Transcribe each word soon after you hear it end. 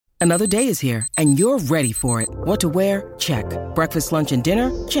Another day is here, and you're ready for it. What to wear? Check. Breakfast, lunch, and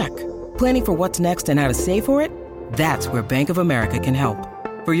dinner? Check. Planning for what's next and how to save for it? That's where Bank of America can help.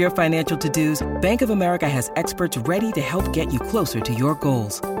 For your financial to-dos, Bank of America has experts ready to help get you closer to your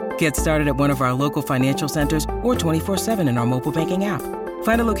goals. Get started at one of our local financial centers or 24/7 in our mobile banking app.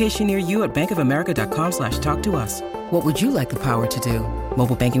 Find a location near you at bankofamerica.com/talktous. What would you like the power to do?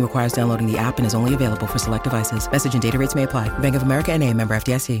 Mobile banking requires downloading the app and is only available for select devices. Message and data rates may apply. Bank of America N.A., member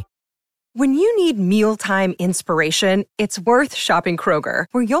FDIC. When you need mealtime inspiration, it's worth shopping Kroger,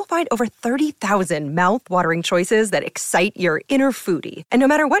 where you'll find over 30,000 mouth-watering choices that excite your inner foodie. And no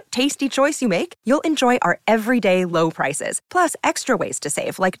matter what tasty choice you make, you'll enjoy our everyday low prices, plus extra ways to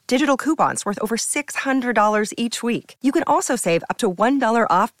save, like digital coupons worth over $600 each week. You can also save up to $1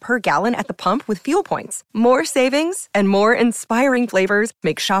 off per gallon at the pump with fuel points. More savings and more inspiring flavors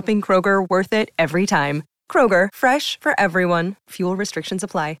make shopping Kroger worth it every time. Kroger, fresh for everyone. Fuel restrictions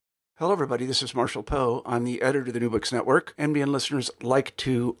apply. Hello, everybody. This is Marshall Poe. I'm the editor of the New Books Network. NBN listeners like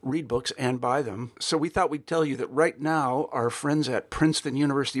to read books and buy them. So we thought we'd tell you that right now, our friends at Princeton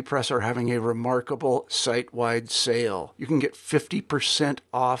University Press are having a remarkable site-wide sale. You can get 50%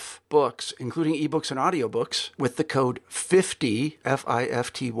 off books, including ebooks and audiobooks, with the code 50,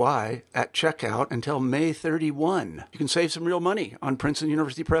 F-I-F-T-Y, at checkout until May 31. You can save some real money on Princeton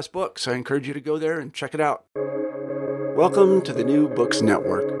University Press books. I encourage you to go there and check it out. Welcome to the New Books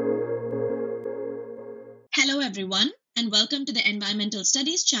Network. Hello, everyone, and welcome to the Environmental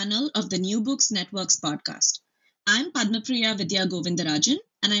Studies channel of the New Books Network's podcast. I'm Padmapriya Vidya Govindarajan,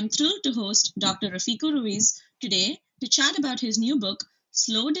 and I'm thrilled to host Dr. Rafiko Ruiz today to chat about his new book,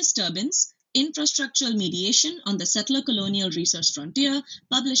 Slow Disturbance, Infrastructural Mediation on the Settler-Colonial Resource Frontier,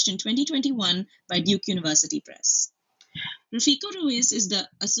 published in 2021 by Duke University Press. Rafiko Ruiz is the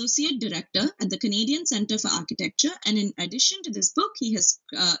Associate Director at the Canadian Centre for Architecture, and in addition to this book, he has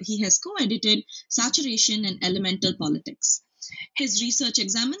co-edited Saturation and Elemental Politics. His research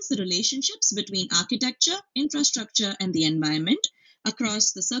examines the relationships between architecture, infrastructure, and the environment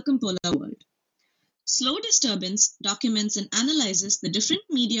across the circumpolar world. Slow Disturbance documents and analyzes the different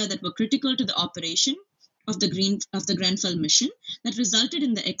media that were critical to the operation of the Grenfell mission that resulted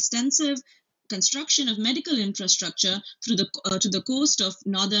in the extensive construction of medical infrastructure to the coast of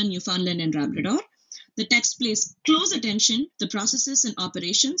northern Newfoundland and Labrador. The text pays close attention to the processes and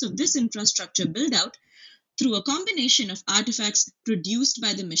operations of this infrastructure build-out through a combination of artifacts produced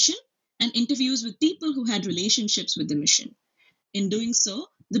by the mission and interviews with people who had relationships with the mission. In doing so,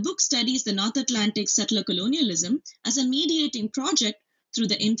 the book studies the North Atlantic settler colonialism as a mediating project through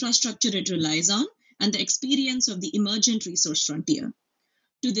the infrastructure it relies on and the experience of the emergent resource frontier.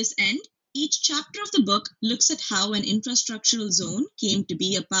 To this end, each chapter of the book looks at how an infrastructural zone came to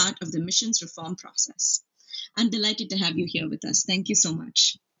be a part of the mission's reform process. I'm delighted to have you here with us. Thank you so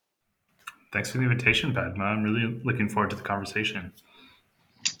much. Thanks for the invitation, Padma. I'm really looking forward to the conversation.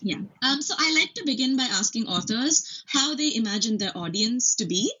 Yeah. So I like to begin by asking authors how they imagine their audience to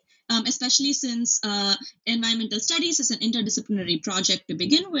be, especially since environmental studies is an interdisciplinary project to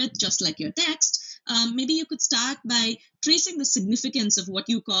begin with, just like your text. Maybe you could start by tracing the significance of what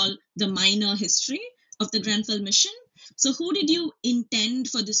you call the minor history of the Grenfell mission. So who did you intend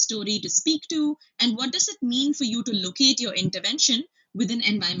for this story to speak to, and what does it mean for you to locate your intervention within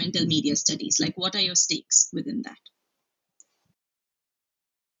environmental media studies? Like, what are your stakes within that?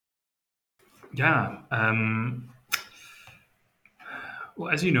 Yeah. Well,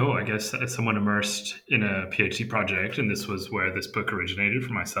 as you know, I guess as someone immersed in a PhD project, and this was where this book originated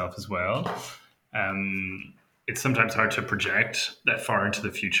for myself as well, it's sometimes hard to project that far into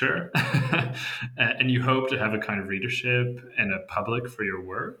the future. And you hope to have a kind of readership and a public for your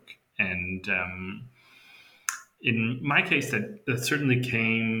work. And in my case, that certainly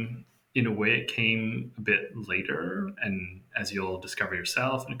came, in a way, it came a bit later. And as you'll discover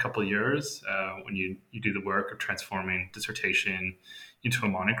yourself in a couple of years, when you do the work of transforming dissertation into a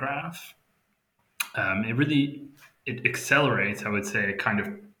monograph, it accelerates, I would say, a kind of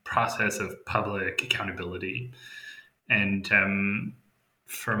process of public accountability. And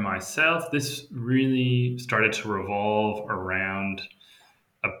for myself, this really started to revolve around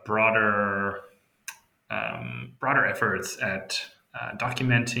a broader efforts at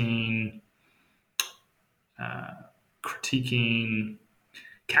documenting, critiquing,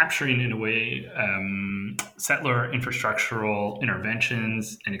 capturing in a way settler infrastructural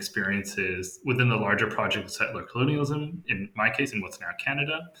interventions and experiences within the larger project of settler colonialism, in my case, in what's now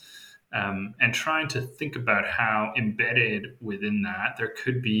Canada, and trying to think about how embedded within that there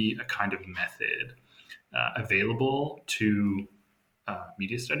could be a kind of method available to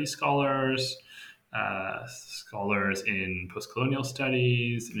media studies scholars, scholars in post-colonial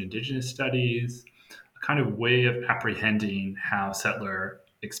studies and indigenous studies, a kind of way of apprehending how settler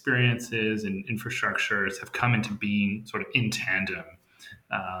experiences and infrastructures have come into being sort of in tandem,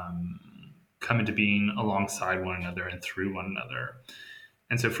 come into being alongside one another and through one another.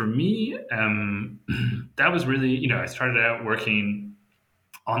 And so for me, that was really, I started out working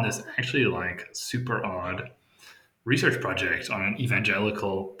on this actually like super odd research project on an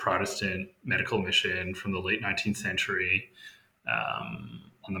evangelical Protestant medical mission from the late 19th century,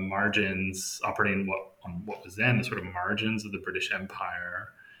 on the margins, operating on what was then the sort of margins of the British Empire.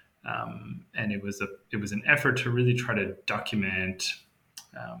 And it was an effort to really try to document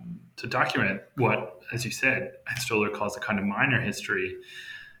what, as you said, Stoller calls a kind of minor history,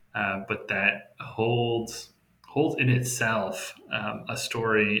 but that holds in itself a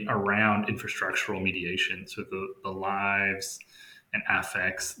story around infrastructural mediation, so the lives and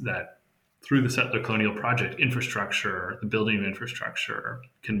affects that through the settler colonial project, infrastructure, the building of infrastructure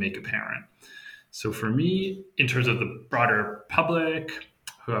can make apparent. So for me, in terms of the broader public,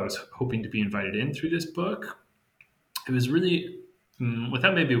 who I was hoping to be invited in through this book, it was really,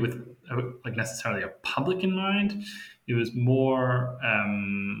 without maybe with like necessarily a public in mind, it was more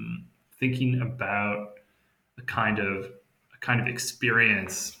thinking about a kind of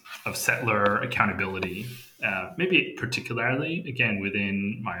experience of settler accountability, maybe particularly, again,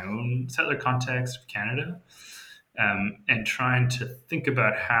 within my own settler context of Canada, and trying to think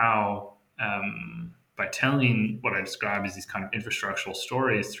about how, by telling what I describe as these kind of infrastructural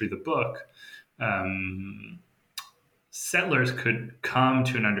stories through the book, settlers could come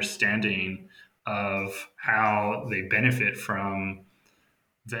to an understanding of how they benefit from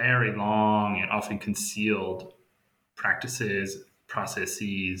very long and often concealed practices,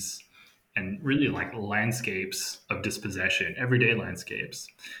 processes, and really like landscapes of dispossession, everyday landscapes.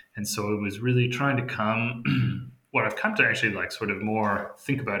 And so it was really trying to come, what I've come to actually like sort of more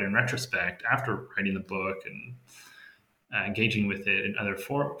think about in retrospect after writing the book and engaging with it in other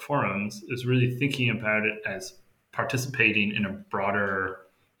forums, is really thinking about it as participating in a broader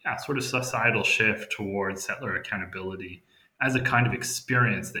sort of societal shift towards settler accountability as a kind of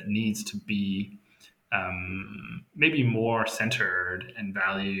experience that needs to be maybe more centered and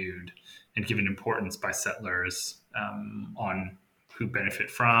valued and given importance by settlers on who benefit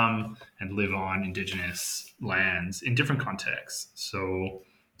from and live on Indigenous lands in different contexts. So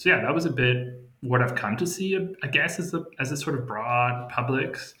yeah, that was a bit what I've come to see, I guess, as a sort of broad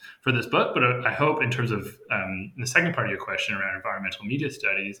public for this book. But I hope in terms of the second part of your question around environmental media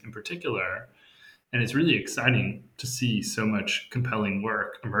studies in particular, and it's really exciting to see so much compelling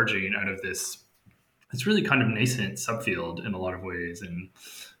work emerging out of this. It's really kind of nascent subfield in a lot of ways. And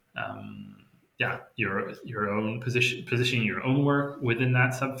your own positioning your own work within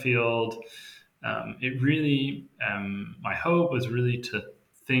that subfield. It really, my hope was really to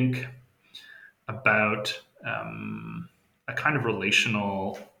think about a kind of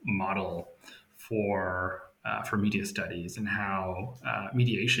relational model for media studies and how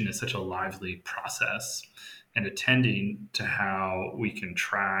mediation is such a lively process, and attending to how we can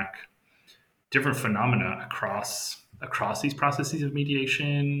track different phenomena across these processes of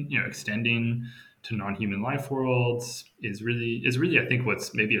mediation, extending to non-human life worlds is really, I think,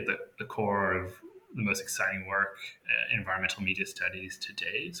 what's maybe at the core of the most exciting work in environmental media studies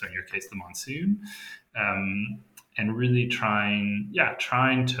today. So in your case, the monsoon, and really trying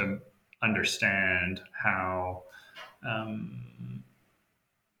to understand how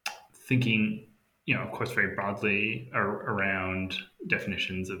thinking, of course, very broadly around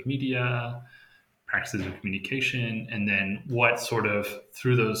definitions of media, practices of communication, and then what sort of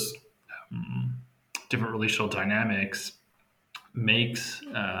through those different relational dynamics makes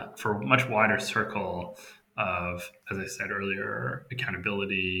for a much wider circle of, as I said earlier,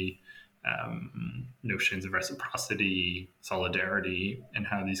 accountability, notions of reciprocity, solidarity, and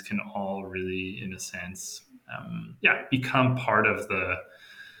how these can all really, in a sense, become part of the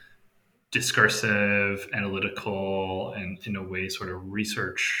discursive, analytical, and in a way sort of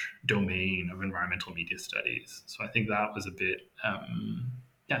research domain of environmental media studies. So I think that was a bit,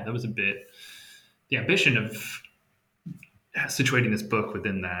 the ambition of situating this book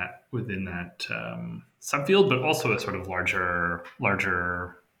within that subfield, but also a sort of larger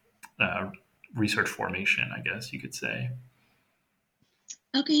research formation, I guess you could say.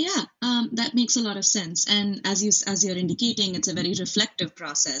 Okay, yeah, that makes a lot of sense. And as you're indicating, it's a very reflective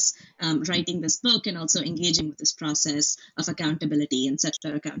process, writing this book and also engaging with this process of accountability and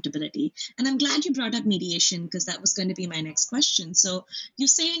settler accountability. And I'm glad you brought up mediation because that was going to be my next question. So you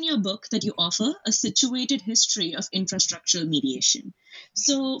say in your book that you offer a situated history of infrastructural mediation.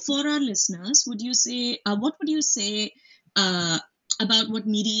 So for our listeners, what would you say? Uh, about what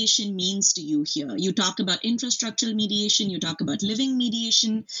mediation means to you here. You talk about infrastructural mediation, you talk about living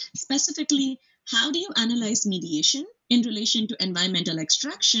mediation. Specifically, how do you analyze mediation in relation to environmental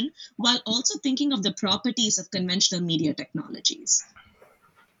extraction while also thinking of the properties of conventional media technologies?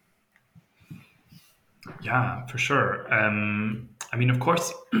 Yeah, for sure. Of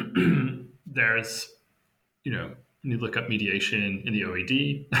course, there's, when you look up mediation in the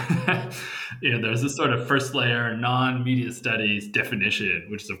OED, there's this sort of first layer non-media studies definition,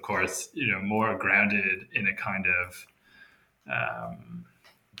 which is, of course, more grounded in a kind of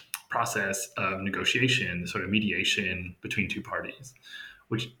process of negotiation, sort of mediation between two parties,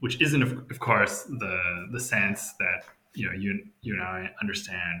 which isn't, of course, the sense that you and I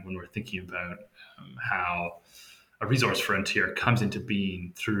understand when we're thinking about how a resource frontier comes into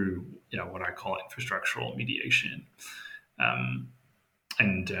being through what I call infrastructural mediation.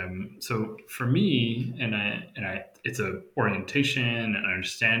 So for me, it's a orientation and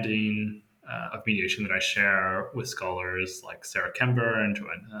understanding of mediation that I share with scholars like Sarah Kember and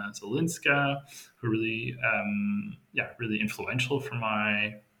Joanna Zielinska, who are really, really influential for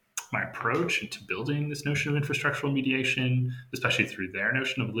my approach into building this notion of infrastructural mediation, especially through their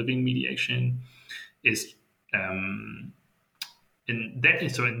notion of living mediation, is in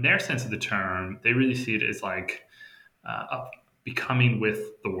their sense of the term, they really see it as like becoming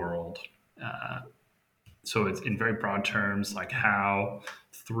with the world. So it's in very broad terms, like how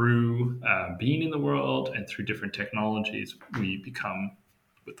through being in the world and through different technologies, we become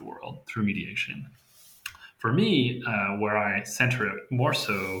with the world through mediation. For me, where I center it more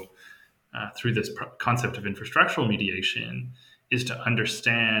so through this concept of infrastructural mediation is to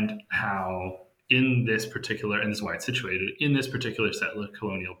understand how in this particular, and this is why it's situated, in this particular settler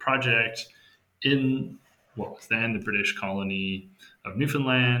colonial project, in what was then the British colony of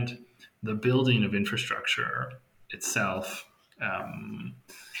Newfoundland, the building of infrastructure itself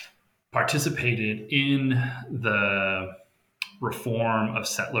participated in the reform of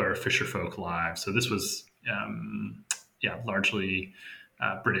settler fisherfolk lives. So this was, largely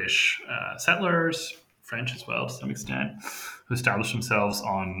British settlers, French as well to some extent, who established themselves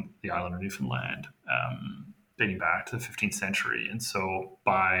on the island of Newfoundland, dating back to the 15th century. And so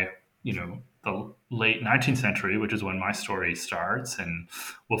by, the late 19th century, which is when my story starts, and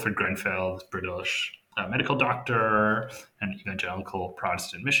Wilfred Grenfell, this British medical doctor and evangelical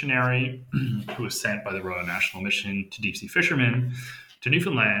Protestant missionary who was sent by the Royal National Mission to deep sea fishermen to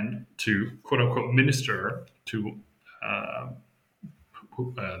Newfoundland to quote unquote minister to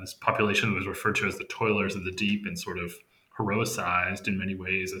this population that was referred to as the toilers of the deep and sort of heroicized in many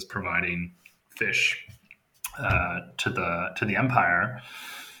ways as providing fish to the empire.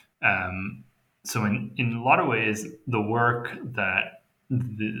 So in a lot of ways, the work that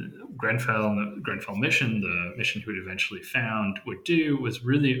the Grenfell and the Grenfell mission, the mission he would eventually found, would do was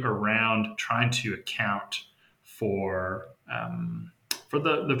really around trying to account for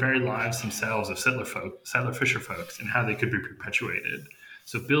the very lives themselves of settler fisher folks and how they could be perpetuated.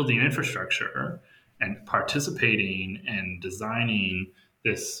 So building infrastructure and participating and designing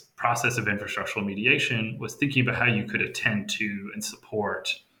this process of infrastructural mediation was thinking about how you could attend to and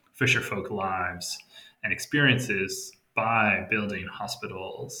support fisherfolk lives and experiences by building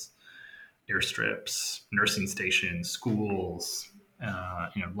hospitals, airstrips, nursing stations, schools,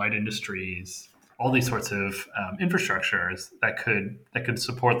 light industries, all these sorts of infrastructures that could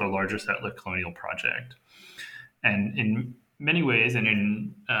support the larger settler colonial project. And in many ways, and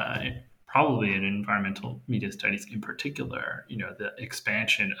in probably in environmental media studies in particular, the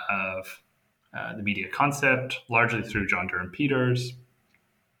expansion of the media concept, largely through John Durham Peters,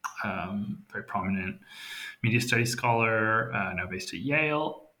 very prominent media studies scholar, now based at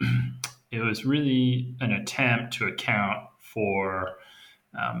Yale. It was really an attempt to account for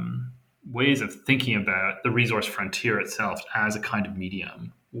ways of thinking about the resource frontier itself as a kind of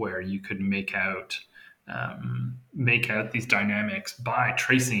medium where you could make out these dynamics by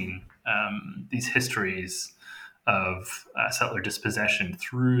tracing these histories of settler dispossession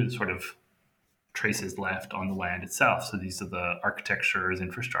through the sort of traces left on the land itself. So these are the architectures,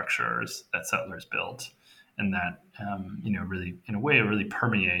 infrastructures that settlers built, and that really, in a way, really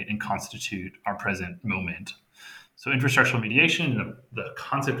permeate and constitute our present moment. So infrastructural mediation, the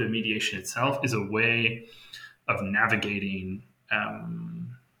concept of mediation itself, is a way of navigating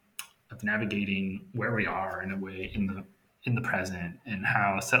of navigating where we are in a way in the present, and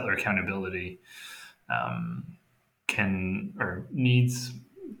how settler accountability can or needs,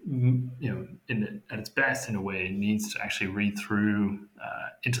 at its best in a way, needs to actually read through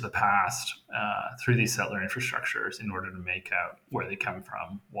into the past through these settler infrastructures in order to make out where they come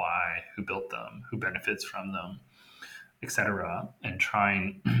from, why, who built them, who benefits from them, etc. And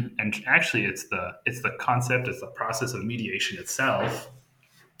trying, and actually it's the concept, it's the process of mediation itself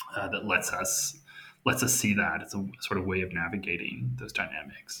that lets us see that. It's a sort of way of navigating those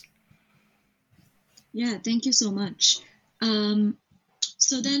dynamics. Yeah, thank you so much.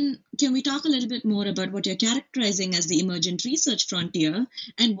 So then, can we talk a little bit more about what you're characterizing as the emergent research frontier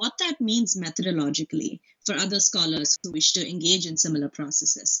and what that means methodologically for other scholars who wish to engage in similar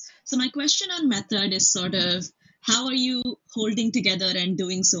processes? So my question on method is sort of, how are you holding together and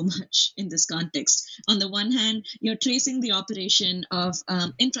doing so much in this context? On the one hand, you're tracing the operation of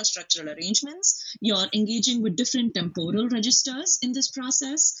infrastructural arrangements. You're engaging with different temporal registers in this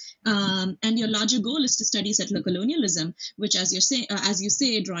process. And your larger goal is to study settler colonialism, which, as you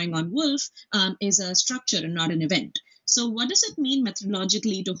say, drawing on Woolf, is a structure and not an event. So what does it mean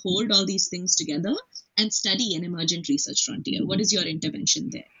methodologically to hold all these things together and study an emergent research frontier? What is your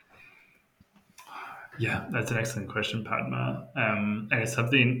intervention there? Yeah, that's an excellent question, Padma. And it's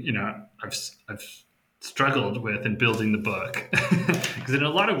something, I've struggled with in building the book, because in a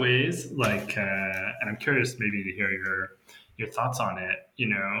lot of ways, and I'm curious maybe to hear your thoughts on it.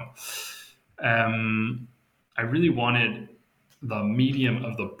 I really wanted the medium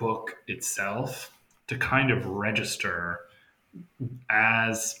of the book itself to kind of register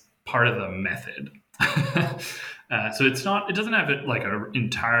as part of the method. So it doesn't have an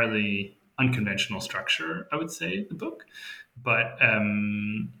entirely unconventional structure, I would say, the book, but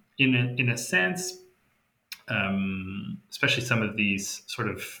in a sense, especially some of these sort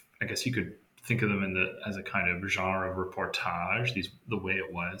of, I guess you could think of them as a kind of genre of reportage, the way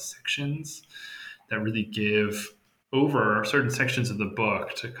it was sections that really give over certain sections of the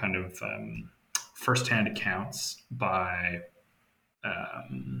book to kind of firsthand accounts by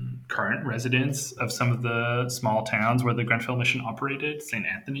current residents of some of the small towns where the Grenfell Mission operated. St.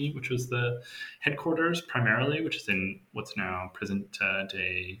 Anthony, which was the headquarters primarily, which is in what's now present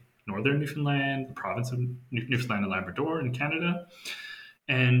day northern Newfoundland, the province of Newfoundland and Labrador in Canada.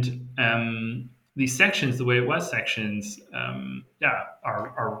 And these sections, the way it was sections,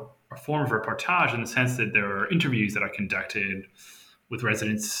 are a form of reportage in the sense that there are interviews that I conducted with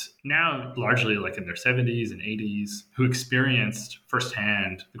residents now largely like in their 70s and 80s who experienced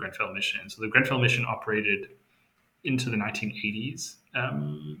firsthand the Grenfell Mission. So the Grenfell Mission operated into the 1980s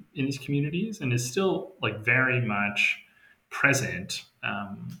in these communities and is still very much present,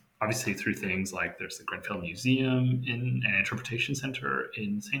 obviously through things like there's the Grenfell Museum and Interpretation Center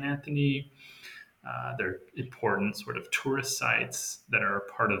in St. Anthony. There are important sort of tourist sites that are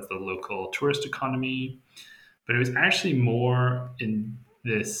part of the local tourist economy. But it was actually more on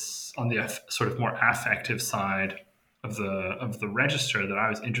the sort of more affective side of the register that I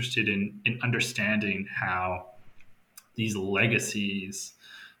was interested in understanding how these legacies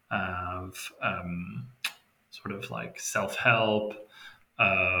of sort of self-help,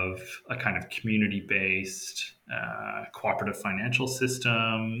 of a kind of community-based cooperative financial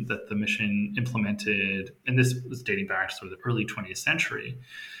system that the mission implemented, and this was dating back to sort of the early 20th century,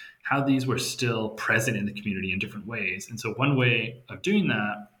 how these were still present in the community in different ways. And so one way of doing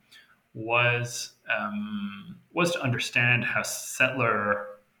that was to understand how settler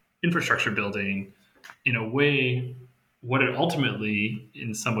infrastructure building, in a way, what it ultimately,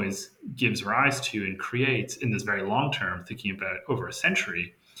 in some ways, gives rise to and creates in this very long term, thinking about over a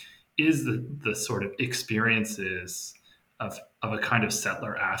century, is the sort of experiences of a kind of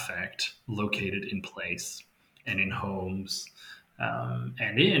settler affect located in place and in homes,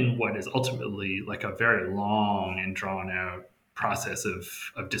 and in what is ultimately a very long and drawn out process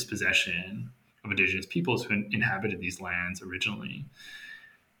of dispossession of Indigenous peoples who inhabited these lands originally.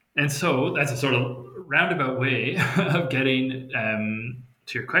 And so that's a sort of roundabout way of getting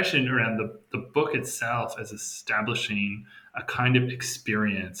to your question around the book itself as establishing a kind of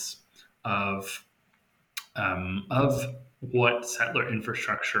experience of what settler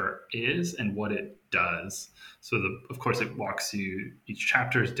infrastructure is and what it does. So of course it walks you, each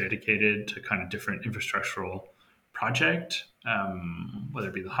chapter is dedicated to kind of different infrastructural project, whether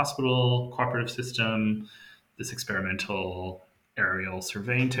it be the hospital, cooperative system, this experimental aerial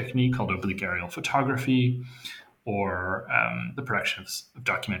surveying technique called oblique aerial photography, or the production of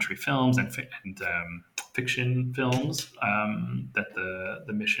documentary films and fiction films that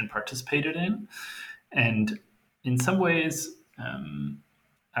the mission participated in. And in some ways,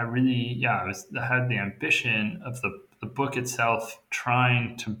 I had the ambition of the book itself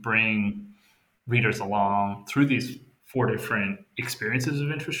trying to bring readers along through these 4 different experiences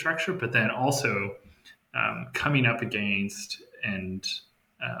of infrastructure, but then also coming up against and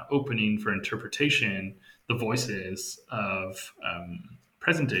opening for interpretation the voices of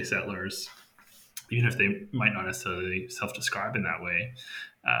present day settlers, even if they might not necessarily self-describe in that way,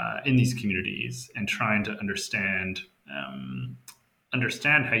 in these communities, and trying to understand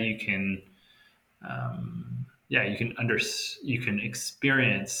how you can you can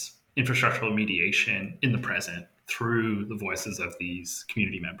experience infrastructural mediation in the present through the voices of these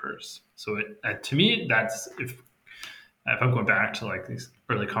community members. So to me, that's if I'm going back to like these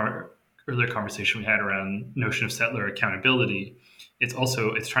earlier conversation we had around notion of settler accountability, it's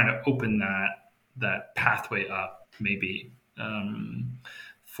trying to open that pathway up maybe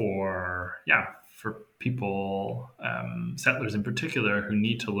for people, settlers in particular, who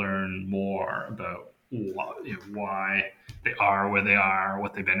need to learn more about why they are where they are,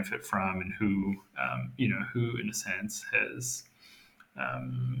 what they benefit from, and who in a sense has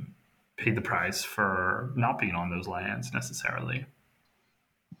paid the price for not being on those lands necessarily.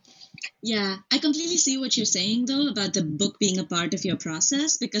 Yeah, I completely see what you're saying, though, about the book being a part of your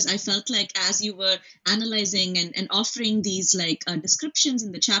process, because I felt like as you were analyzing and offering these descriptions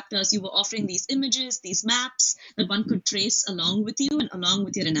in the chapters, you were offering these images, these maps that one could trace along with you and along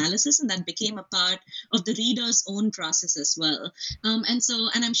with your analysis, and that became a part of the reader's own process as well.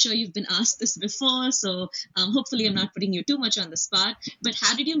 And I'm sure you've been asked this before, so hopefully I'm not putting you too much on the spot, but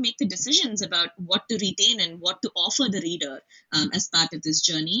how did you make the decisions about what to retain and what to offer the reader as part of this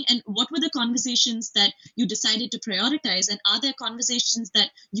journey? And what were the conversations that you decided to prioritize? And are there conversations that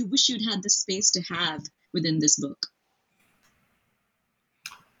you wish you'd had the space to have within this book?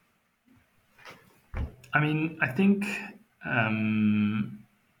 I mean, I think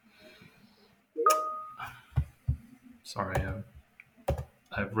sorry, I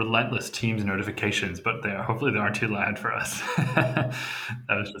have relentless Teams notifications, but hopefully they aren't too loud for us. That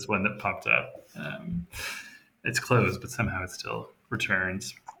was just one that popped up. It's closed, but somehow it still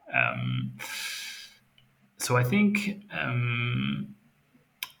returns. So I think,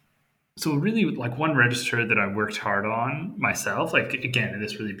 so really like one register that I worked hard on myself, like again,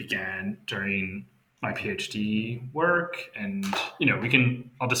 this really began during my PhD work, and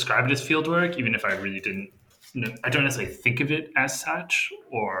I'll describe it as field work, even if I really I don't necessarily think of it as such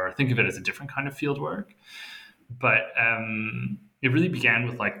or think of it as a different kind of field work, but it really began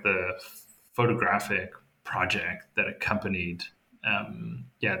with like the photographic project that accompanied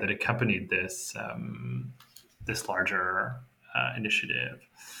this larger initiative.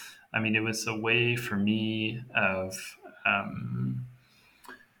 I mean, it was a way for me of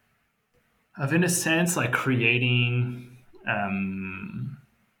in a sense like creating.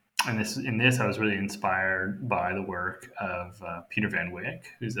 And in this, I was really inspired by the work of Peter Van Wyk,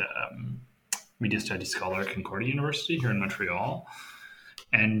 who's a media studies scholar at Concordia University here in Montreal.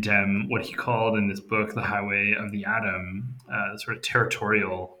 And what he called in this book, The Highway of the Atom, sort of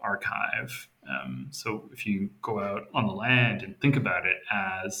territorial archive. So if you go out on the land and think about it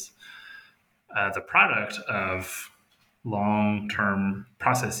as the product of long-term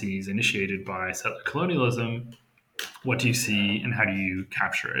processes initiated by settler colonialism, what do you see and how do you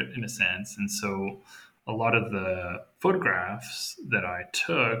capture it in a sense? And so a lot of the photographs that I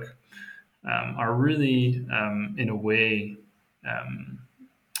took are really, in a way,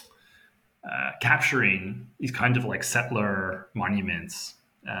 capturing these kinds of like settler monuments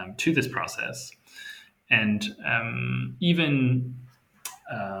to this process. And even,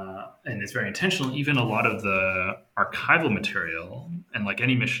 and it's very intentional, even a lot of the archival material, and like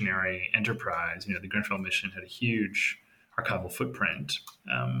any missionary enterprise, the Grenfell mission had a huge archival footprint.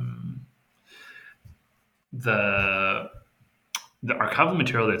 The archival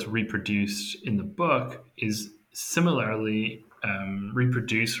material that's reproduced in the book is similarly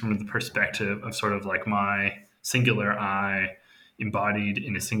reproduced from the perspective of sort of like my singular I embodied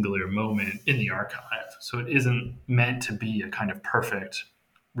in a singular moment in the archive. So it isn't meant to be a kind of perfect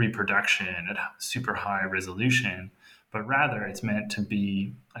reproduction at super high resolution, but rather it's meant to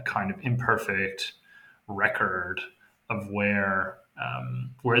be a kind of imperfect record of where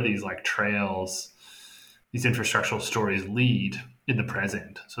these like trails, these infrastructural stories lead in the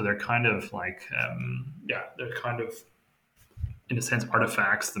present. So they're kind of like, they're kind of, in a sense,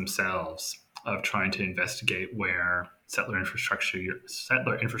 artifacts themselves of trying to investigate where settler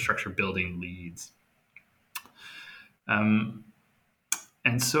infrastructure building leads.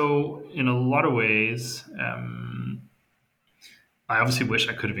 And so in a lot of ways, I obviously wish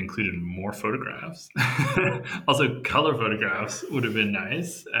I could have included more photographs. Also, color photographs would have been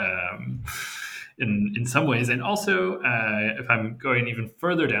nice in some ways. And also, if I'm going even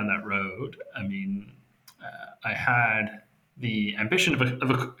further down that road, I mean, I had the ambition of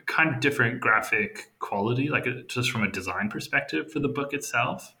a kind of different graphic quality, like just from a design perspective for the book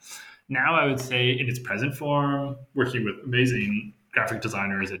itself. Now, I would say in its present form, working with amazing graphic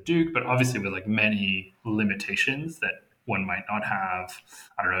designers at Duke, but obviously with like many limitations that one might not have,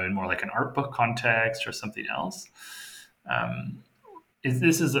 I don't know, in more like an art book context or something else.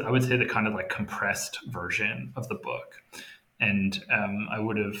 This is, I would say, the kind of like compressed version of the book. And I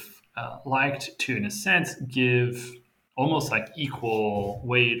would have liked to, in a sense, give almost like equal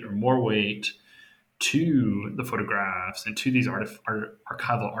weight or more weight to the photographs and to these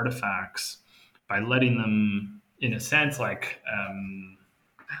archival artifacts by letting them, in a sense, like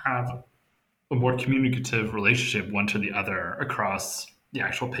have a more communicative relationship one to the other across the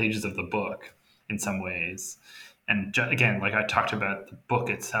actual pages of the book in some ways. And again, like I talked about the book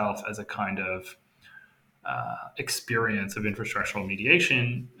itself as a kind of experience of infrastructural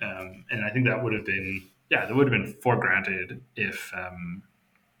mediation. And I think that would have been, that would have been foregranted if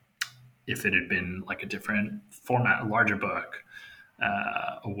it had been like a different format, a larger book,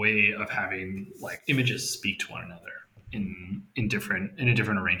 a way of having like images speak to one another in a different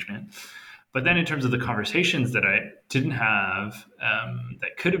arrangement. But then in terms of the conversations that I didn't have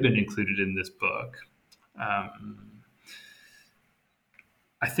that could have been included in this book, I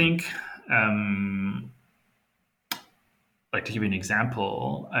think, like to give you an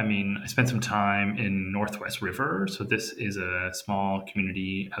example, I mean, I spent some time in Northwest River. So this is a small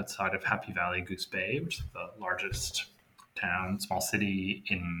community outside of Happy Valley, Goose Bay, which is the largest small city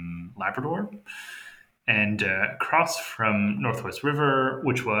in Labrador. And across from Northwest River,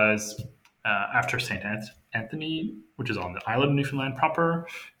 which was after St. Anthony, which is on the island of Newfoundland proper,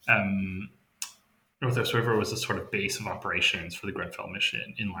 Northwest River was a sort of base of operations for the Grenfell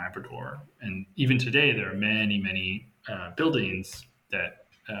mission in Labrador. And even today, there are many, many buildings that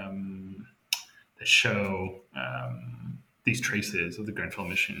show these traces of the Grenfell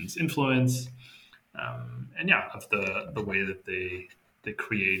mission's influence, and of the way that they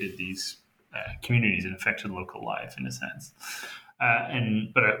created these communities and affected local life in a sense.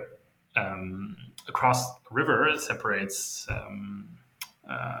 But across the river, it separates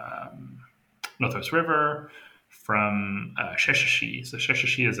Northwest River from Sheshatshiu. So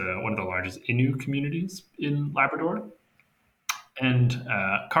Sheshatshiu is one of the largest Innu communities in Labrador. And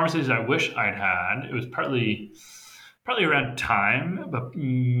conversations I wish I'd had, it was partly around time, but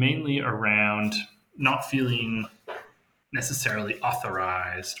mainly around not feeling necessarily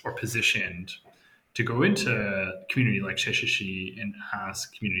authorized or positioned to go into a community like Sheshatshiu and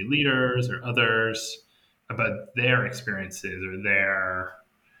ask community leaders or others about their experiences or their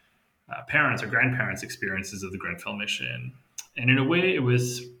parents or grandparents' experiences of the Grenfell mission. And in a way, it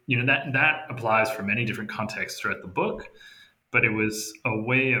was, that applies for many different contexts throughout the book, but it was a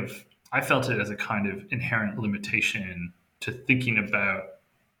way of, I felt it as a kind of inherent limitation to thinking about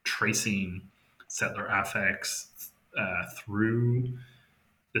tracing settler affects through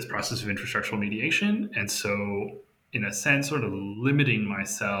this process of infrastructural mediation. And so, in a sense, sort of limiting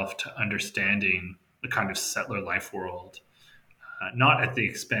myself to understanding the kind of settler life world, not at the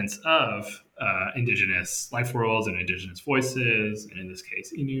expense of Indigenous life worlds and Indigenous voices, and in this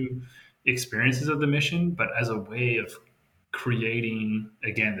case, Innu experiences of the mission, but as a way of creating,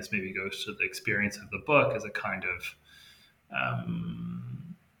 again, this maybe goes to the experience of the book as a kind of,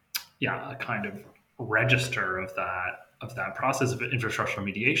 a kind of register of that process of infrastructural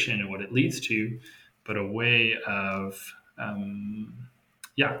mediation and what it leads to, but a way of,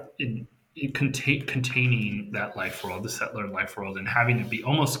 containing that life world, the settler life world, and having it be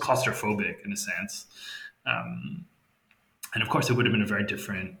almost claustrophobic in a sense. And of course, it would have been a very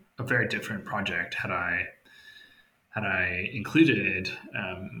different project had I included,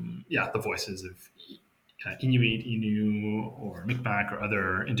 the voices of Inuit, Innu, or Mi'kmaq, or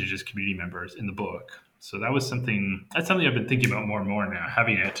other Indigenous community members in the book. So that's something I've been thinking about more and more now,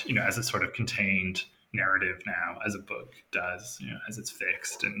 having it, as a sort of contained narrative now, as a book does, as it's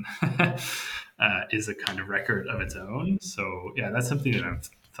fixed and is a kind of record of its own. So that's something that I've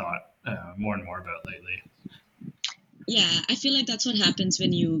thought more and more about lately. Yeah, I feel like that's what happens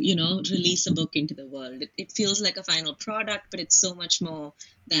when you release a book into the world. It feels like a final product, but it's so much more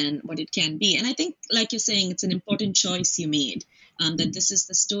than what it can be. And I think, like you're saying, it's an important choice you made, that this is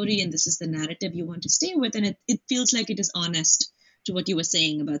the story and this is the narrative you want to stay with. And it feels like it is honest to what you were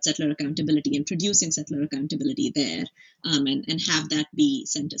saying about settler accountability and producing settler accountability there, and have that be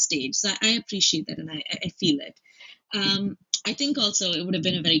center stage. So I appreciate that, and I feel it. I think also it would have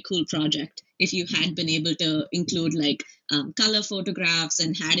been a very cool project if you had been able to include like color photographs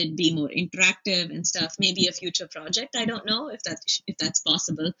and had it be more interactive and stuff. Maybe a future project. I don't know if that's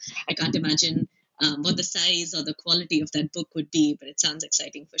possible. I can't imagine what the size or the quality of that book would be, but it sounds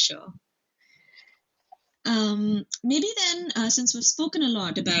exciting for sure. Maybe then, since we've spoken a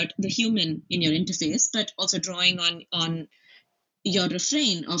lot about the human in your interface, but also drawing on your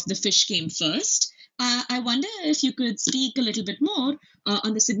refrain of the fish came first, I wonder if you could speak a little bit more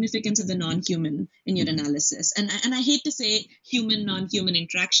on the significance of the non-human in your analysis. And I hate to say human, non-human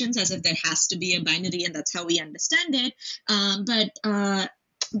interactions as if there has to be a binary and that's how we understand it. But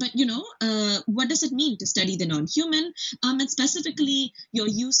what does it mean to study the non-human? And specifically your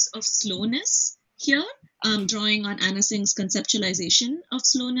use of slowness here, drawing on Anna Singh's conceptualization of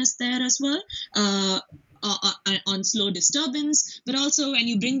slowness there as well. On slow disturbance, but also when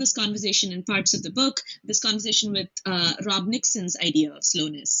you bring this conversation in parts of the book, this conversation with Rob Nixon's idea of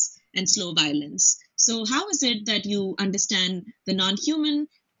slowness and slow violence. So how is it that you understand the non-human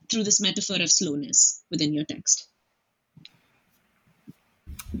through this metaphor of slowness within your text?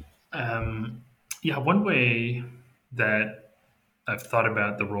 One way that I've thought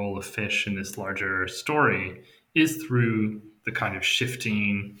about the role of fish in this larger story is through the kind of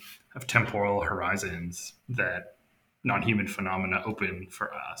shifting of temporal horizons that non-human phenomena open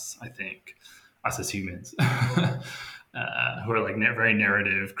for us, I think, us as humans, who are like very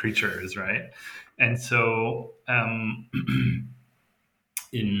narrative creatures, right? And so I,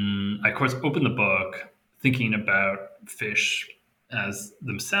 of course, open the book thinking about fish as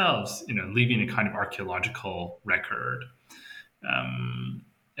themselves, leaving a kind of archaeological record.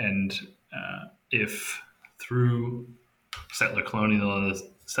 If through settler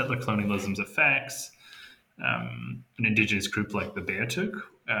colonialism's effects, an indigenous group like the Beothuk,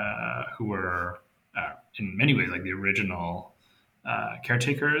 who were in many ways like the original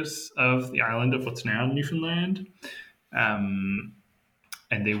caretakers of the island of what's now Newfoundland, and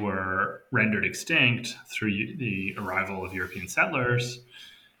they were rendered extinct through the arrival of European settlers.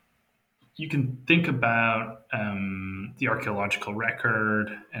 You can think about the archaeological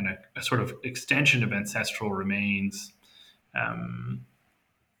record and a sort of extension of ancestral remains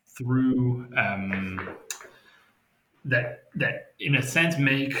through that in a sense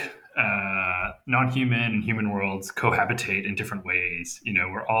make non-human and human worlds cohabitate in different ways.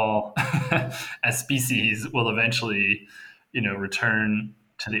 We're all as species will eventually return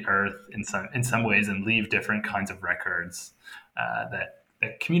to the earth in some ways and leave different kinds of records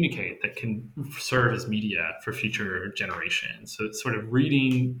that communicate, that can serve as media for future generations. So it's sort of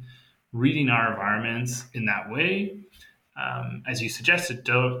reading our environments in that way, as you suggested,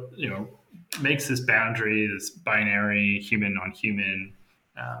 makes this boundary, this binary human non-human,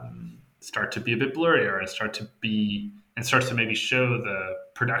 start to be a bit blurrier and starts to maybe show the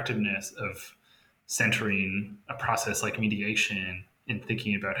productiveness of centering a process like mediation in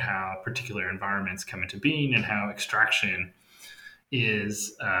thinking about how particular environments come into being and how extraction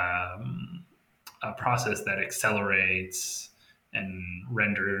is a process that accelerates and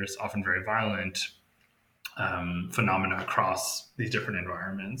renders often very violent phenomena across these different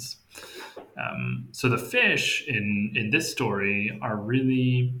environments. So the fish in this story are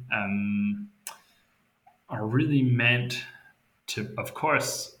really meant to, of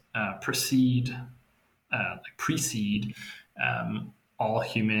course, precede all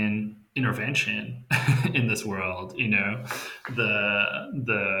human intervention in this world. The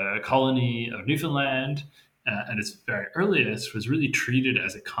colony of Newfoundland at its very earliest was really treated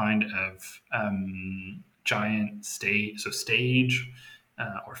as a kind of giant stage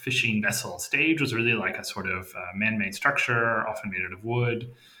or fishing vessel. Stage was really like a sort of man-made structure, often made out of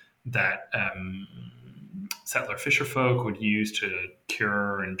wood, that settler fisher folk would use to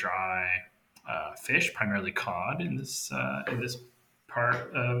cure and dry fish, primarily cod, in this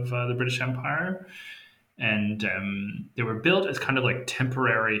part of the British Empire. And they were built as kind of like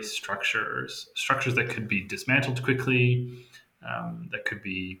temporary structures that could be dismantled quickly, that could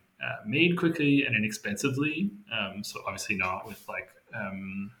be made quickly and inexpensively. So obviously not with like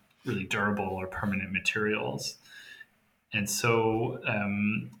really durable or permanent materials. And so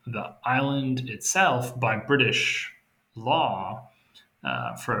the island itself, by British law,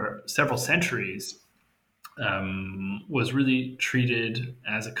 for several centuries, was really treated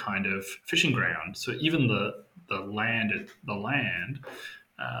as a kind of fishing ground. So even the land,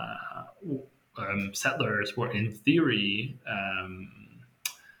 settlers were in theory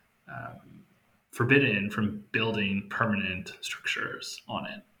forbidden from building permanent structures on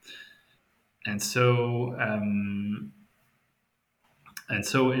it. And so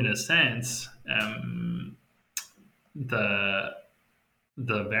in a sense, the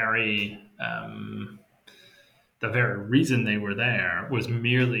very reason they were there was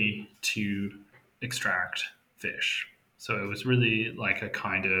merely to extract fish. So it was really like a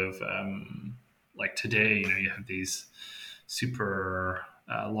kind of like today, you have these super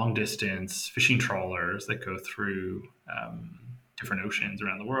long distance fishing trawlers that go through different oceans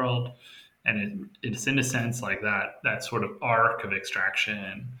around the world. And it's in a sense like that sort of arc of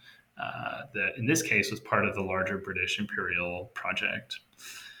extraction that in this case was part of the larger British imperial project.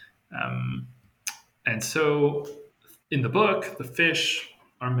 And so in the book, the fish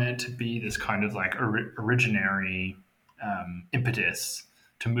are meant to be this kind of like originary impetus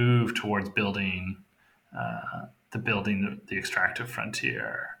to move towards building the extractive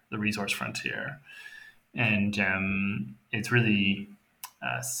frontier, the resource frontier. And it's really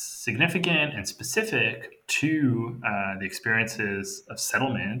significant and specific to the experiences of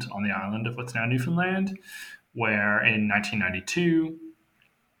settlement on the island of what's now Newfoundland, where in 1992,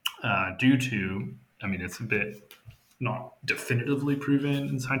 due to, it's a bit not definitively proven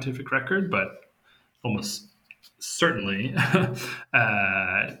in scientific record, but almost certainly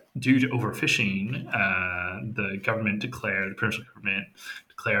due to overfishing, the provincial government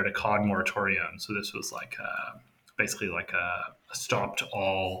declared a cod moratorium. So this was like basically like a stop to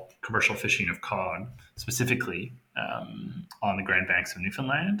all commercial fishing of cod, specifically on the Grand Banks of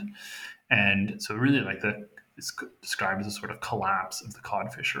Newfoundland. And so really it's described as a sort of collapse of the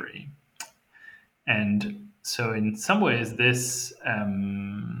cod fishery. And so in some ways, this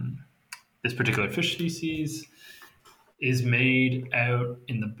particular fish species is made out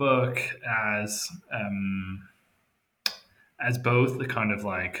in the book as both the kind of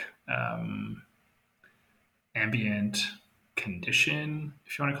like ambient condition,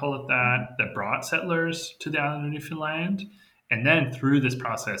 if you want to call it that brought settlers to the island of Newfoundland. And then through this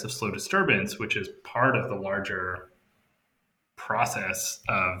process of slow disturbance, which is part of the larger process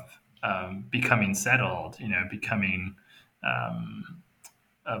of becoming settled, becoming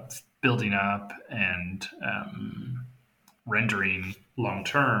of building up and rendering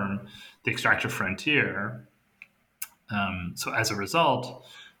long-term the extractive frontier. So as a result,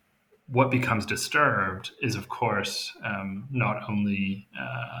 what becomes disturbed is, of course, not only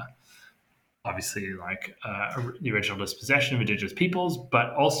obviously like the original dispossession of Indigenous peoples,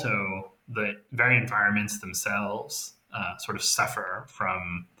 but also the very environments themselves sort of suffer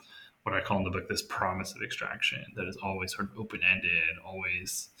from what I call in the book this promise of extraction that is always sort of open-ended,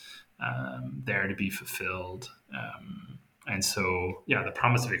 always there to be fulfilled. And so, the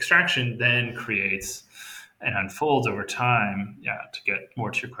promise of extraction then creates and unfolds over time, to get more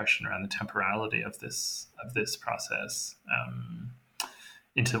to your question around the temporality of this process,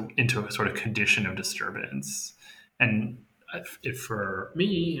 into a sort of condition of disturbance. And if for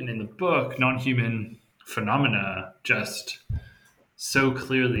me and in the book, non-human phenomena just so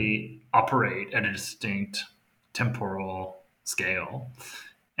clearly operate at a distinct temporal scale.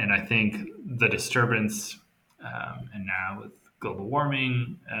 And I think the disturbance, and now with global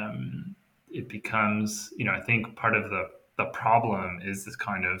warming, it becomes, I think part of the problem is this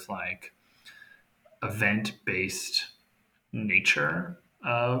kind of like event-based nature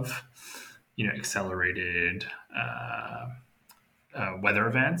of, accelerated weather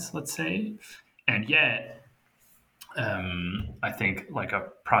events, let's say. And yet, I think like a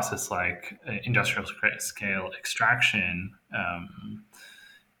process like industrial scale extraction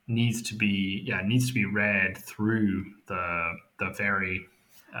needs to be read through the very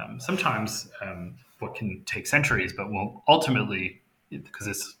sometimes what can take centuries, but will ultimately, because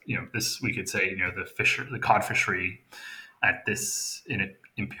this we could say the cod fishery at this in an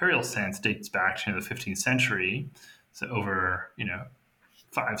imperial sense dates back to the 15th century, so over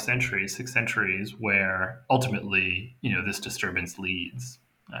 6 centuries, where ultimately this disturbance leads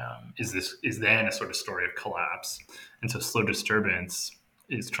is then a sort of story of collapse. And so slow disturbance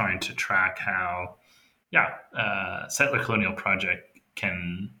is trying to track how settler colonial project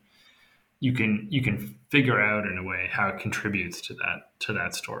can figure out in a way how it contributes to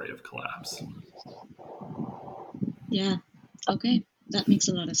that story of collapse. Yeah. Okay. That makes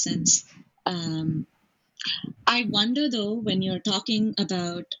a lot of sense. I wonder though, when you're talking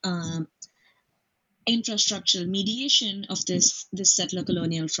about infrastructural mediation of this settler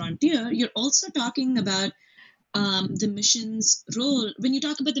colonial frontier, you're also talking about the mission's role. When you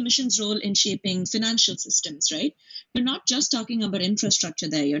talk about the mission's role in shaping financial systems, right? You're not just talking about infrastructure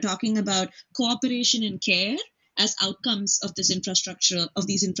there. You're talking about cooperation and care as outcomes of these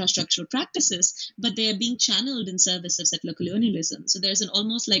infrastructural practices, but they are being channeled in service of settler colonialism. So there's an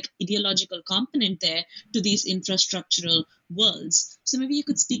almost like ideological component there to these infrastructural worlds. So maybe you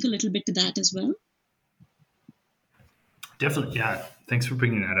could speak a little bit to that as well. Definitely, yeah. Thanks for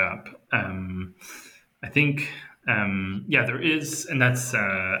bringing that up. I think, there is, and that's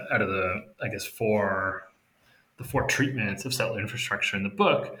out of the, I guess, the four treatments of settler infrastructure in the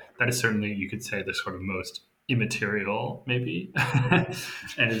book. That is certainly, you could say, the sort of most immaterial, maybe, and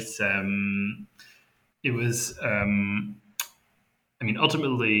it was.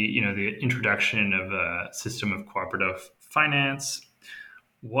 Ultimately, the introduction of a system of cooperative finance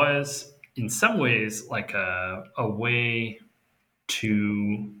was in some ways like a way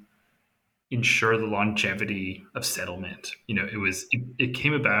to ensure the longevity of settlement. It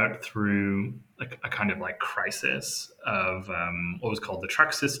came about through like a kind of like crisis of what was called the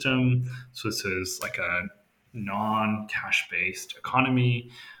truck system. So this is like a non-cash based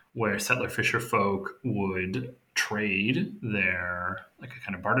economy where settler fisher folk would trade their, like a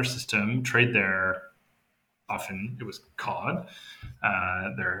kind of barter system, trade their, often it was cod,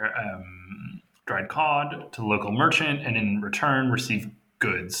 their dried cod to the local merchant, and in return receive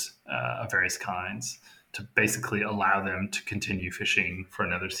goods of various kinds to basically allow them to continue fishing for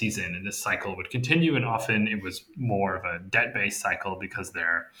another season. And this cycle would continue, and often it was more of a debt-based cycle because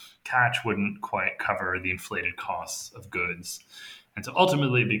their catch wouldn't quite cover the inflated costs of goods. And so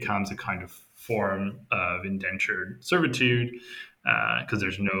ultimately it becomes a kind of form of indentured servitude, because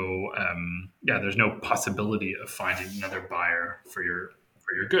there's no possibility of finding another buyer for your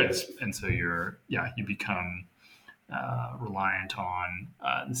goods, and so you become reliant on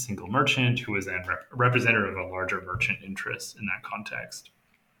the single merchant, who is then representative of a larger merchant interest in that context.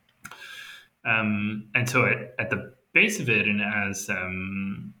 And so at the base of it, and as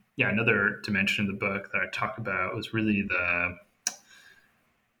another dimension of the book that I talk about was really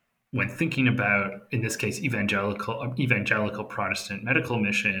when thinking about, in this case, evangelical Protestant medical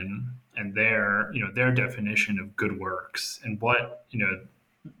mission and their definition of good works, and what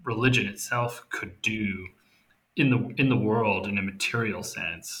religion itself could do in the world in a material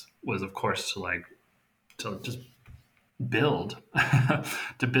sense, was of course to just build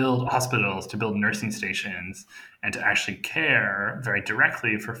to build hospitals, to build nursing stations, and to actually care very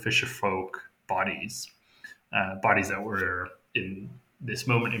directly for fisherfolk bodies that were, in this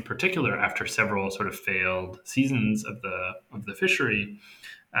moment in particular, after several sort of failed seasons of the fishery,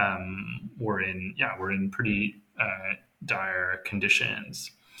 were in pretty dire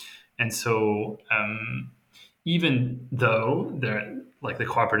conditions. And so even though the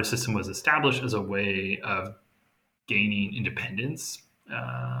cooperative system was established as a way of gaining independence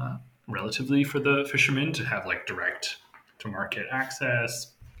relatively for the fishermen to have like direct to market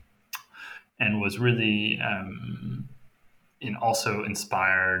access, and was really also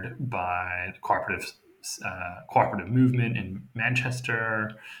inspired by the cooperative movement in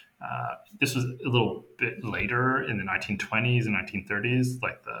Manchester. This was a little bit later in the 1920s and 1930s,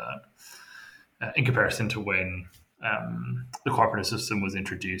 like in comparison to when the cooperative system was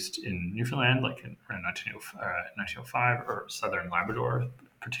introduced in Newfoundland, like around 1905, or Southern Labrador,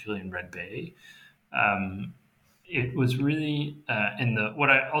 particularly in Red Bay. It was really what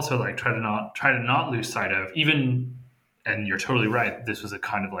I also try to not lose sight of, even. And you're totally right. This was a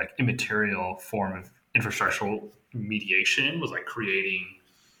kind of like immaterial form of infrastructural mediation, was like creating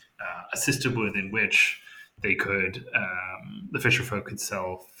a system within which they could, the fisherfolk could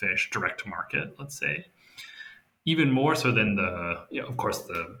sell fish direct to market, let's say. Even more so than of course,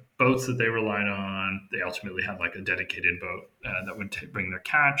 the boats that they relied on. They ultimately had like a dedicated boat that would bring their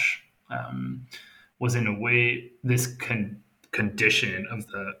catch. Was in a way this condition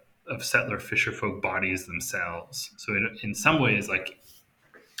of settler fisherfolk bodies themselves. So in some ways, like,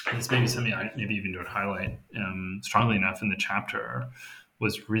 this may be something I maybe even don't highlight strongly enough in the chapter,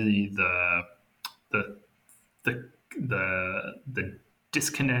 was really the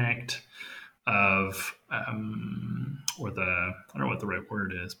disconnect of or I don't know what the right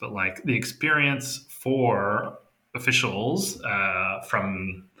word is, but like the experience for officials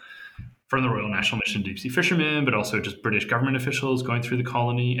from the Royal National Mission Deep Sea Fishermen, but also just British government officials going through the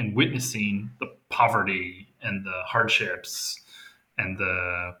colony and witnessing the poverty and the hardships and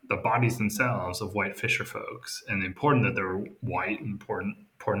the bodies themselves of white fisher folks, and important that they were white, and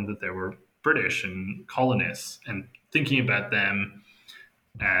important that they were British and colonists, and thinking about them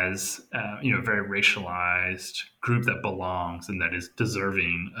as a very racialized group that belongs and that is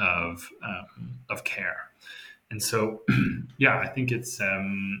deserving of care. And so, I think it's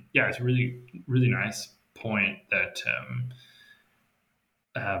it's a really, really nice point that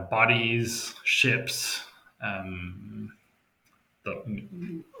bodies, ships,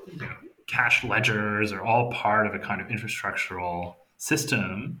 the cash ledgers are all part of a kind of infrastructural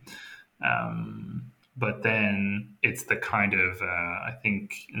system But then it's the kind of, I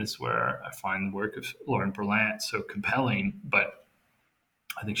think, and this is where I find the work of Lauren Berlant so compelling, but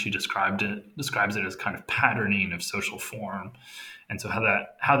I think she describes it as kind of patterning of social form. And so how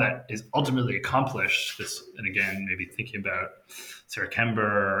that is ultimately accomplished, this, and again, maybe thinking about Sarah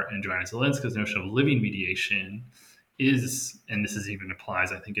Kember and Joanna Zielinska's notion of living mediation is, and this is even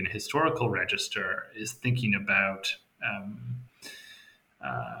applies, I think, in a historical register, is thinking about,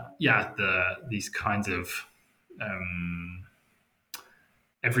 these kinds of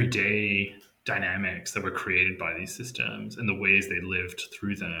everyday dynamics that were created by these systems and the ways they lived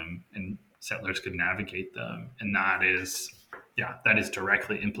through them, and settlers could navigate them. And that is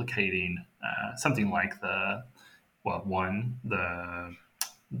directly implicating something like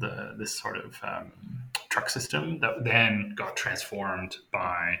this sort of truck system that then got transformed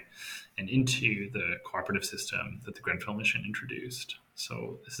by and into the cooperative system that the Grenfell mission introduced.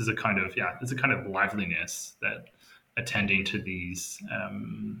 So this is a kind of liveliness that attending to these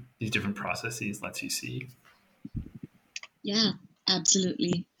different processes lets you see. Yeah,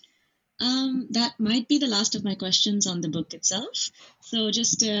 absolutely. That might be the last of my questions on the book itself. So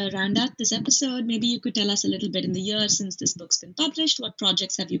just to round out this episode, maybe you could tell us a little bit in the year since this book's been published. What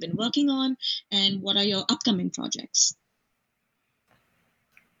projects have you been working on, and what are your upcoming projects?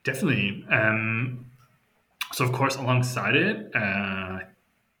 Definitely. So, of course, alongside it,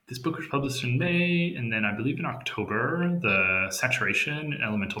 this book was published in May, and then I believe in October, the Saturation and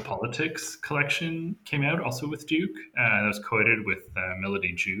Elemental Politics collection came out, also with Duke. That was co-edited with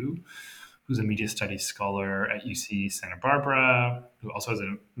Melody Ju, who's a media studies scholar at UC Santa Barbara, who also has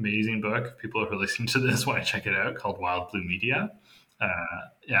an amazing book. If people who are listening to this want to check it out, called Wild Blue Media.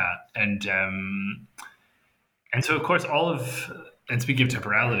 And so, of course, and speaking of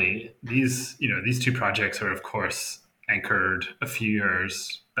temporality, these two projects are, of course, anchored a few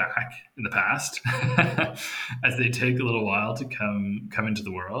years back in the past, as they take a little while to come into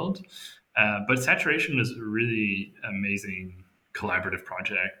the world. But Saturation is a really amazing collaborative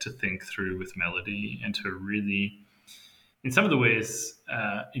project to think through with Melody, and to really, in some of the ways,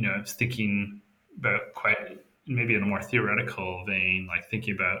 I was thinking about quite maybe in a more theoretical vein, like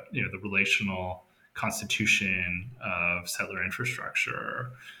thinking about the relational constitution of settler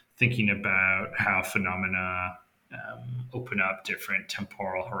infrastructure, thinking about how phenomena open up different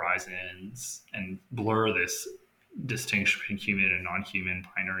temporal horizons and blur this distinction between human and non-human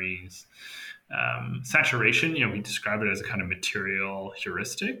binaries. Saturation, we describe it as a kind of material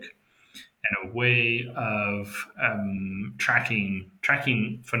heuristic and a way of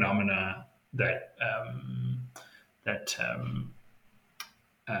tracking phenomena that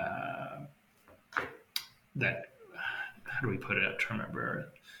how do we put it? I have to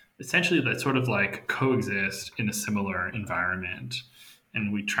remember. Essentially, that sort of like coexist in a similar environment,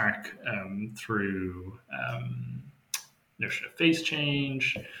 and we track through notion of phase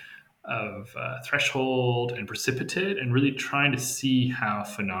change, of threshold and precipitate, and really trying to see how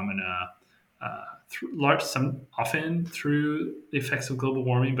phenomena, often through the effects of global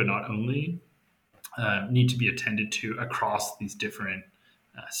warming, but not only, need to be attended to across these different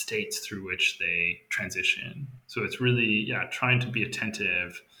states through which they transition. So it's really, trying to be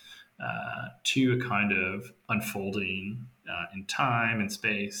attentive to a kind of unfolding in time and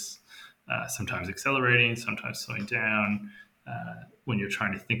space, sometimes accelerating, sometimes slowing down, when you're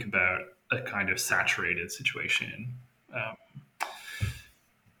trying to think about a kind of saturated situation.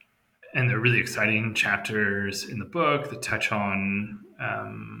 And there are really exciting chapters in the book that touch on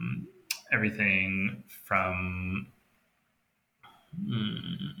everything from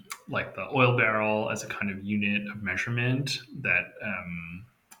like the oil barrel as a kind of unit of measurement that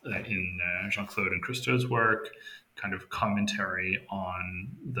in Jean-Claude and Christo's work, kind of commentary on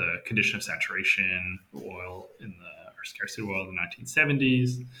the condition of saturation of oil or scarcity of oil in the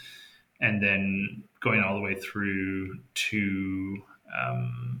 1970s, and then going all the way through to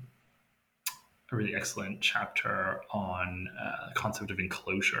a really excellent chapter on the concept of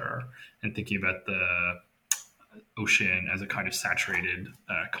enclosure and thinking about the ocean as a kind of saturated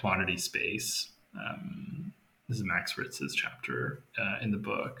commodity space. This is Max Ritz's chapter in the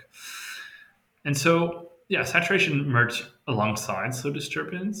book. And so, saturation emerged alongside slow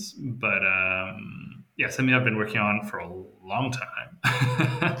disturbance, but something I've been working on for a long time,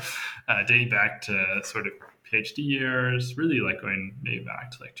 dating back to sort of PhD years, really like going maybe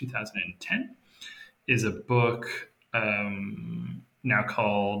back to like 2010, is a book now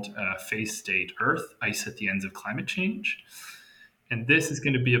called Phase State Earth, Ice at the Ends of Climate Change. And this is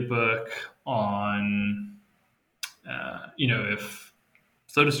going to be a book on, if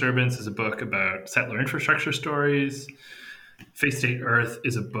Slow Disturbance is a book about settler infrastructure stories, Phase State Earth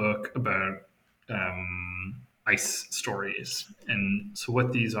is a book about ice stories. And so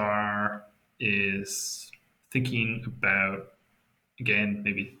what these are is thinking about, again,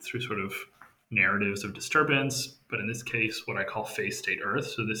 maybe through sort of narratives of disturbance, but in this case, what I call phase state Earth.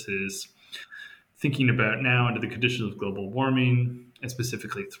 So this is thinking about now under the conditions of global warming, and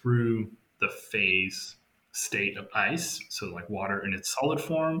specifically through the phase state of ice, so like water in its solid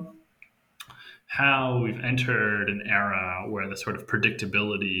form, how we've entered an era where the sort of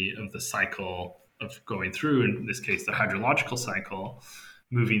predictability of the cycle of going through, in this case, the hydrological cycle,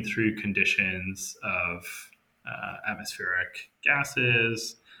 moving through conditions of atmospheric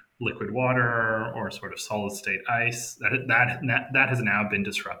gases, liquid water, or sort of solid state ice, that has now been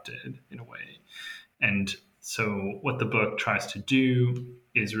disrupted in a way. And so what the book tries to do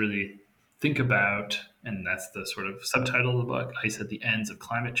is really think about, and that's the sort of subtitle of the book, Ice at the Ends of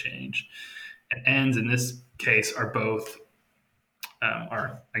Climate Change. And ends in this case are both,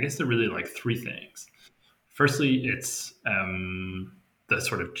 I guess they're really like three things. Firstly, it's the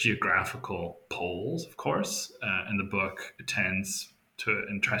sort of geographical poles, of course, and the book tends to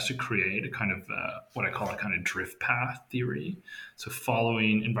and tries to create a kind of what I call a kind of drift path theory. So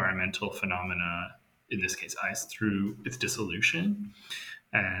following environmental phenomena, in this case, ice, through its dissolution,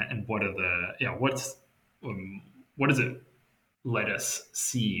 and what are the what does it let us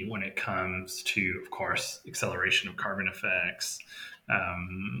see when it comes to, of course, acceleration of carbon effects,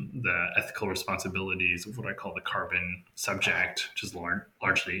 the ethical responsibilities of what I call the carbon subject, which is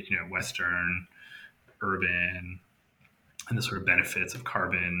largely, Western, urban, and the sort of benefits of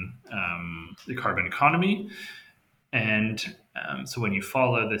carbon, the carbon economy. And so when you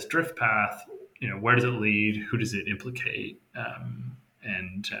follow this drift path, where does it lead? Who does it implicate?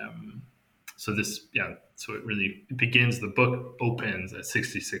 So it really begins, the book opens at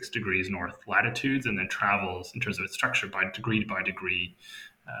 66 degrees north latitudes and then travels in terms of its structure by degree,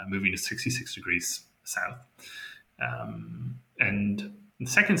 moving to 66 degrees south. And the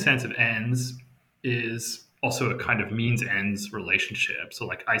second sense of ends is also a kind of means-ends relationship. So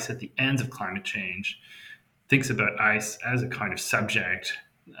like ice at the ends of climate change thinks about ice as a kind of subject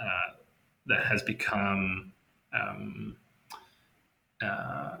that has become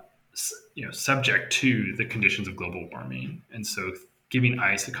subject to the conditions of global warming. And so giving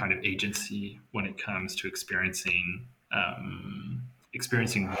ice a kind of agency when it comes to experiencing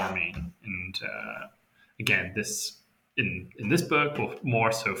warming. And again, this in this book will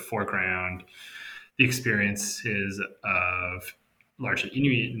more so foreground the experiences of largely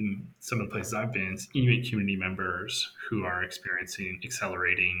Inuit, in some of the places I've been, Inuit community members who are experiencing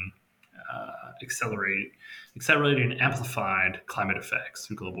accelerating and amplified climate effects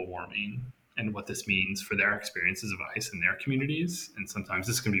through global warming, and what this means for their experiences of ice in their communities. And sometimes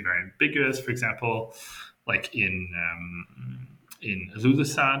this can be very ambiguous. For example, like in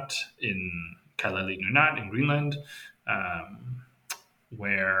Ilulissat, in Kalaalleq Nunaat in Greenland,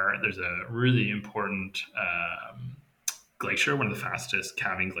 where there's a really important glacier, one of the fastest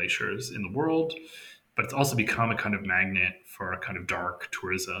calving glaciers in the world, but it's also become a kind of magnet for a kind of dark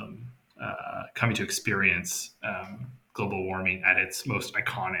tourism, coming to experience global warming at its most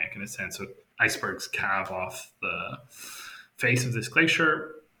iconic, in a sense. So icebergs calve off the face of this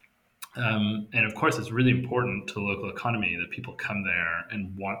glacier. And of course, it's really important to the local economy that people come there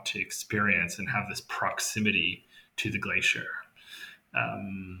and want to experience and have this proximity to the glacier.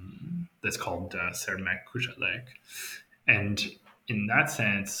 That's called Sermeck-Kujalleq. And in that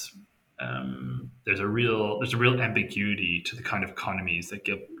sense, there's a real ambiguity to the kind of economies that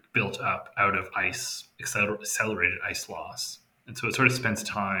get built up out of accelerated ice loss. And so it sort of spends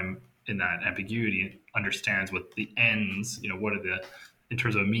time in that ambiguity and understands what the ends, what are the, in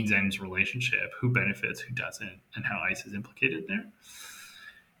terms of a means-ends relationship, who benefits, who doesn't, and how ice is implicated there.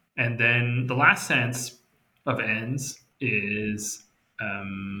 And then the last sense of ends is,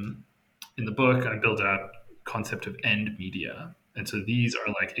 in the book, I build up concept of end media. And so these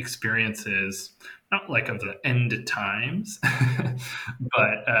are like experiences, not like of the end times,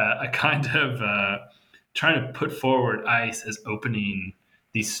 but a kind of trying to put forward ice as opening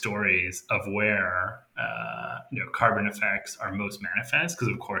these stories of where carbon effects are most manifest.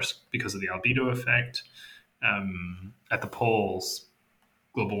 Because of course, because of the albedo effect, at the poles,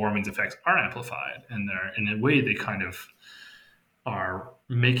 global warming's effects are amplified, and they're, in a way, they kind of are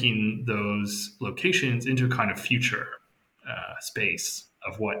making those locations into a kind of future space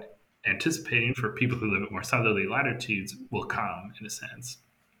of what anticipating for people who live at more southerly latitudes will come, in a sense.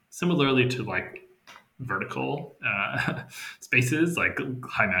 Similarly to like vertical spaces like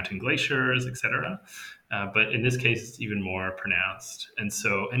high mountain glaciers, etc. But in this case, it's even more pronounced. And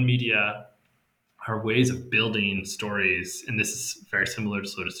so end media are ways of building stories, and this is very similar to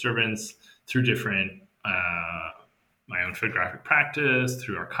slow disturbance, through different my own photographic practice,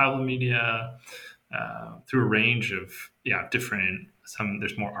 through archival media, through a range of different.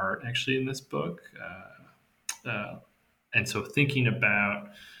 There's more art actually in this book, and so thinking about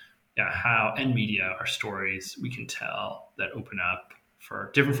how and media are stories we can tell that open up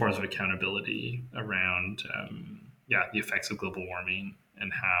for different forms of accountability around the effects of global warming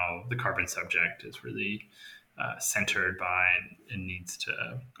and how the carbon subject is really centered by and needs to.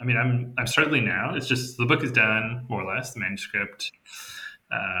 I mean, I'm struggling now. It's just the book is done more or less. The manuscript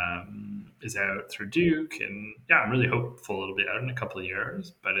is out through Duke, and I'm really hopeful it'll be out in a couple of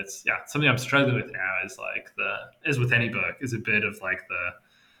years. But it's something I'm struggling with now. Is like as with any book, is a bit of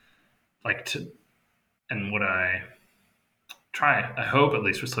and what I try, I hope at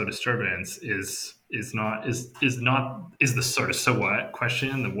least with Slow Disturbance is the sort of so what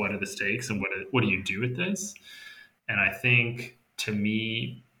question, the what are the stakes and what do you do with this? And I think to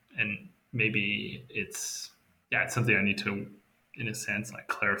me, and maybe it's something I need to, in a sense, like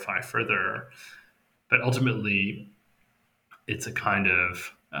clarify further, but ultimately it's a kind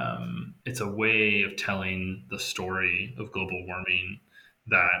of, it's a way of telling the story of global warming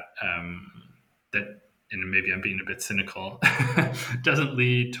that, and maybe I'm being a bit cynical, doesn't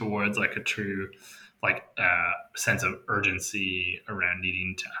lead towards like a true sense of urgency around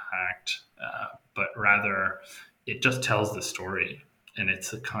needing to act, but rather it just tells the story, and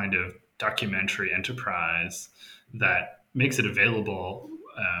it's a kind of documentary enterprise that makes it available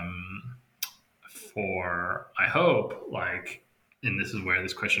for, I hope, and this is where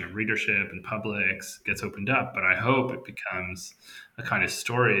this question of readership and publics gets opened up, but I hope it becomes a kind of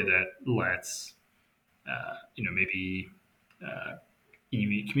story that lets, maybe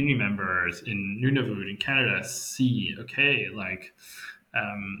Inuit community members in Nunavut in Canada see, okay,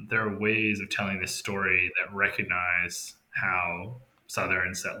 there are ways of telling this story that recognize how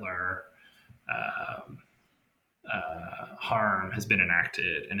Southern settler harm has been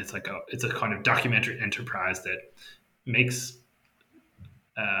enacted, and it's a kind of documentary enterprise that makes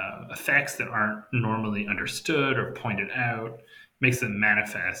effects that aren't normally understood or pointed out, makes them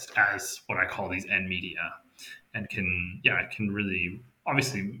manifest as what I call these end media, and can really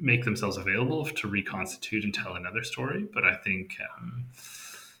obviously make themselves available to reconstitute and tell another story. But I think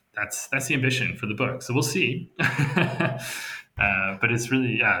that's the ambition for the book. So we'll see. But it's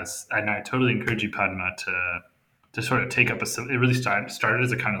really, and I totally encourage you, Padma, to sort of take up it really started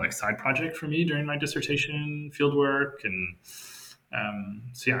as a kind of side project for me during my dissertation fieldwork. And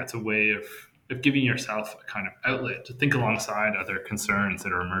it's a way of giving yourself a kind of outlet to think alongside other concerns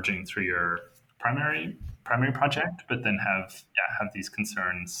that are emerging through your primary project, but then have these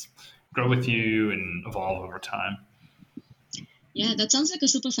concerns grow with you and evolve over time. Yeah, that sounds like a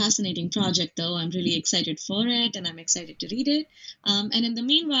super fascinating project, though. I'm really excited for it, and I'm excited to read it. And in the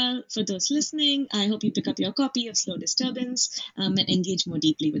meanwhile, for those listening, I hope you pick up your copy of Slow Disturbance and engage more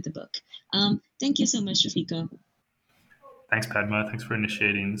deeply with the book. Thank you so much, Rafika. Thanks, Padma. Thanks for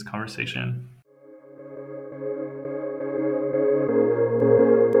initiating this conversation.